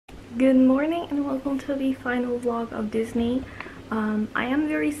Good morning and welcome to the final vlog of Disney. I am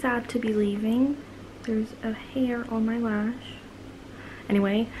very sad to be leaving. There's a hair on my lash.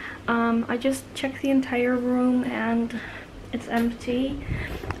 Anyway, I just checked the entire room and it's empty.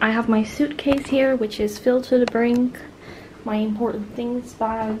 I have my suitcase here, which is filled to the brink. My important things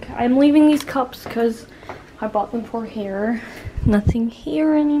bag. I'm leaving these cups because I bought them for hair. Nothing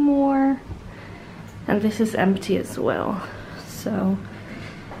here anymore. And this is empty as well. So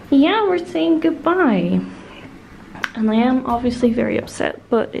yeah, we're saying goodbye. And I am obviously very upset,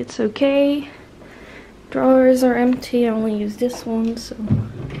 but it's okay. Drawers are empty. I only use this one, so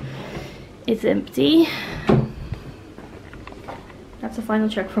it's empty. That's a final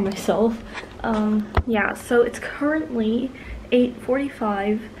check for myself. Yeah, so it's currently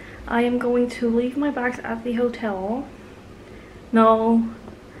 8:45. I am going to leave my bags at the hotel. No,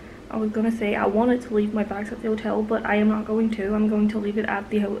 I was gonna say I wanted to leave my bags at the hotel, but I am not going to. I'm going to leave it at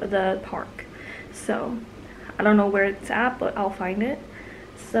the park. So I don't know where it's at, but I'll find it.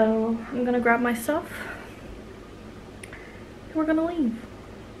 So I'm gonna grab my stuff and we're gonna leave.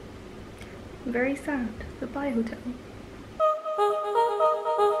 I'm very sad. Goodbye, hotel.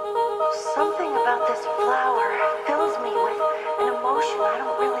 Something about this flower fills me with an emotion I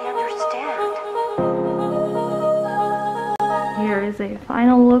don't really understand. Here is a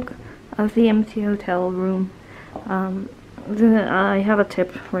final look of the empty hotel room. I have a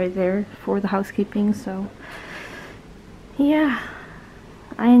tip right there for the housekeeping, so yeah,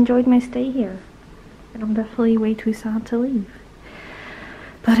 I enjoyed my stay here and I'm definitely way too sad to leave,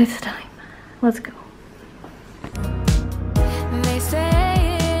 but it's time. Let's go. They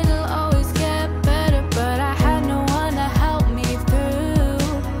say it'll always get better, but I had no one to help me through.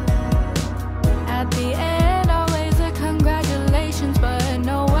 At the end, always a congratulations, but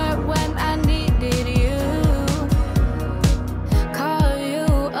nowhere when I needed you. Call you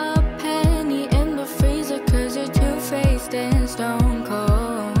a penny in the freezer, cause you're two-faced and stone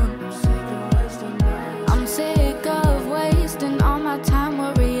cold. I'm sick of wasting all my time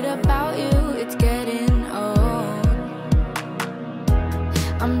worried about you. It's getting old.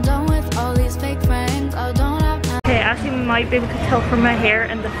 I'm done with all these fake friends. I don't have time. Okay, as you might be able to tell from my hair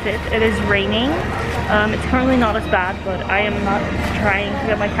and the fit, it is raining. It's currently not as bad, but I am not trying to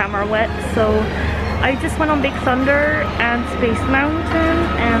get my camera wet. So I just went on Big Thunder and Space Mountain,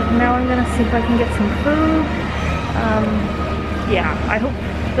 and now I'm gonna see if I can get some food. Yeah, I hope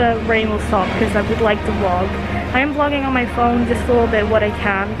the rain will stop because I would like to vlog. I am vlogging on my phone just a little bit what I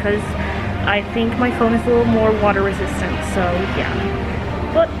can because I think my phone is a little more water resistant, so yeah.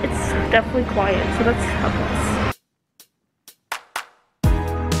 But it's definitely quiet, so that's helpful.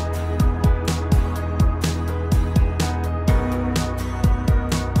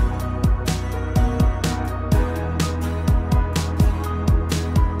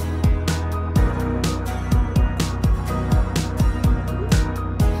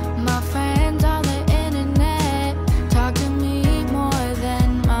 My friends on the internet talk to me more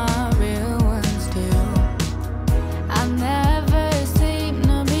than my real ones do. I never seem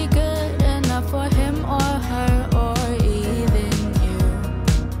to be good enough for him or her or even you.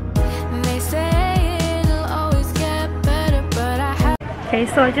 They say it'll always get better, but I have. Okay,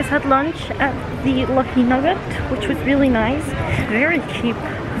 so I just had lunch at the Lucky Nugget, which was really nice. Very cheap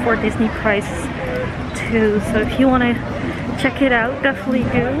for Disney price too, so if you want to check it out, definitely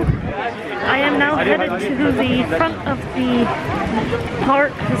do. I am now headed to the front of the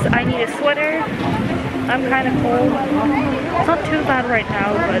park because I need a sweater. I'm kind of cold. It's not too bad right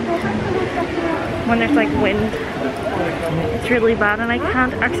now, but when there's like wind, it's really bad, and I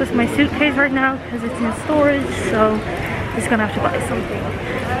can't access my suitcase right now because it's in storage, so I'm just gonna have to buy something.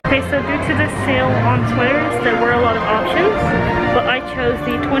 Okay, so due to the sale on sweaters, there were a lot of options, but I chose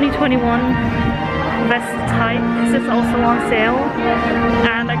the 2021 vest type because it's also on sale,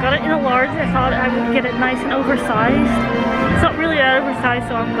 and I got it in a large. I thought I would get it nice and oversized. It's not really oversized,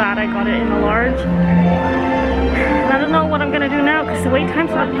 so I'm glad I got it in a large. And I don't know what I'm gonna do now because the wait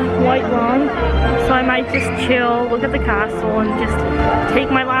time's not quite long, so I might just chill, look at the castle, and just take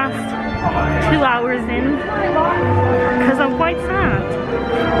my last 2 hours in because I'm quite sad.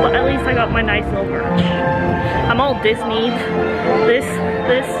 But at least I got my nice little merch. I'm all Disneyed. This,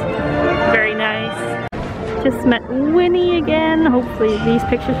 very nice. Just met Winnie again. Hopefully these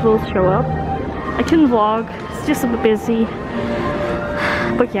pictures will show up. I couldn't vlog, it's just a bit busy.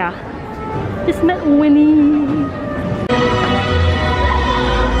 But yeah, just met Winnie.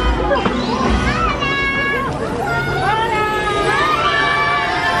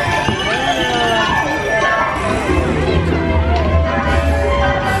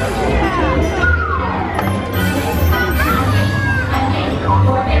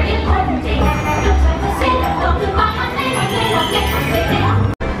 For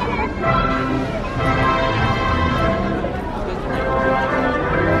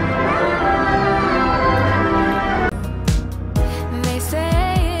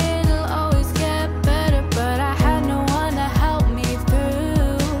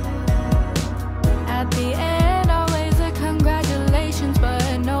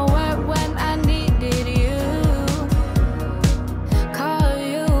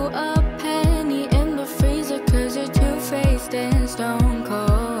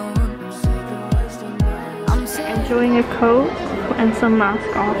Coke and some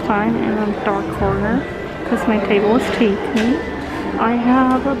mask off time in a dark corner because my table is taken. I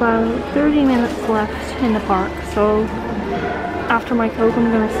have about 30 minutes left in the park, so after my Coke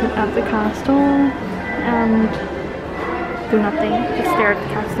I'm gonna sit at the castle and do nothing, just stare at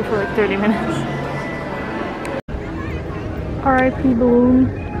the castle for like 30 minutes. R.I.P. Balloon.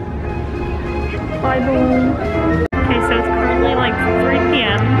 Bye, Balloon. Okay, so it's currently like 3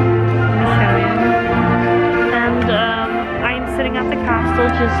 p.m. Let me show you. And I am sitting at the castle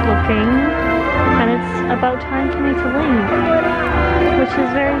just looking, and it's about time for me to leave, which is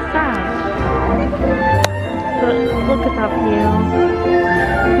very sad. But look at that view.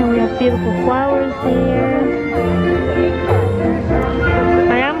 And we have beautiful flowers here.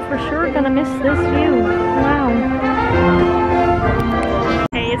 I am for sure gonna miss this view. Wow.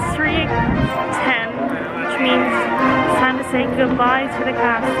 Okay, it's 3:10, which means it's time to say goodbye to the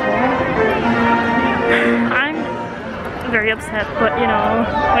castle. I'm very upset, but you know,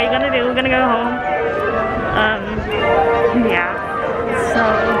 what are you gonna do? We're gonna go home. Yeah. So,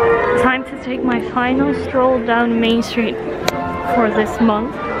 time to take my final stroll down Main Street for this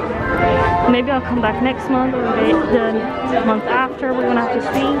month. Maybe I'll come back next month or the month after. We're gonna have to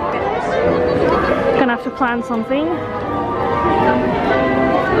see. Gonna have to plan something.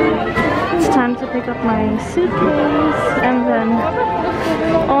 It's time to pick up my suitcase and then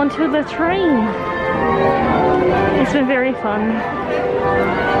onto the train. It's been very fun.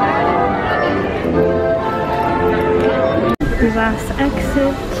 Last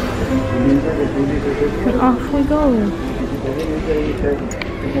exit, and off we go.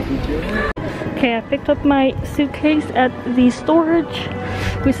 Okay, I picked up my suitcase at the storage,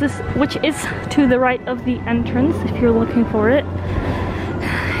 which is to the right of the entrance if you're looking for it.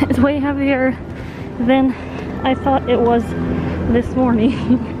 It's way heavier than I thought it was this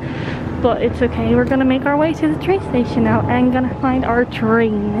morning, but it's okay. We're gonna make our way to the train station now and gonna find our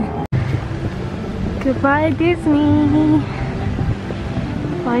train. Goodbye, Disney.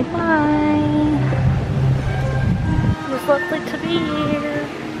 Bye bye. It was lovely to be here.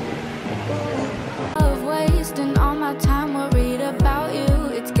 Of wasting all my time worried about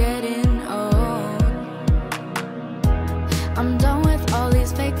you, it's getting old. I'm done with all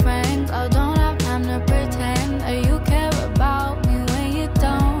these fake friends. I don't have time to pretend that you care about me when you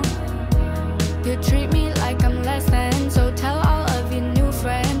don't. You treat me like I'm less than, so tell all of your new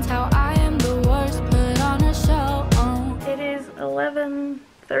friends how I am the worst. Put on a show. It is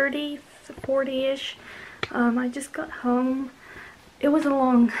 11:30, 40-ish. I just got home. It was a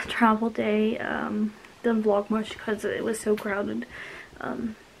long travel day. Didn't vlog much because it was so crowded.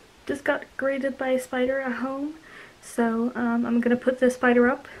 Just got graded by a spider at home. So I'm gonna put the spider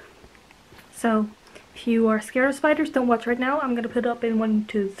up. So if you are scared of spiders, don't watch right now. I'm gonna put it up in 1,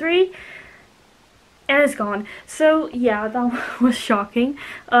 2, 3. And it's gone. So yeah, that was shocking.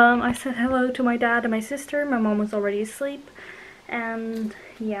 I said hello to my dad and my sister. My mom was already asleep. And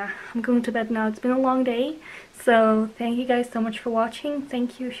yeah, I'm going to bed now. It's been a long day. So thank you guys so much for watching.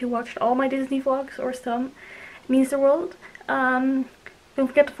 Thank you if you watched all my Disney vlogs or some. It means the world. Don't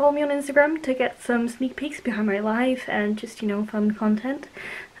forget to follow me on Instagram to get some sneak peeks behind my life and just, you know, fun content.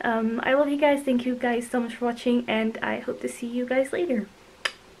 I love you guys. Thank you guys so much for watching, and I hope to see you guys later.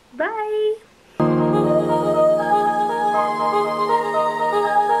 Bye!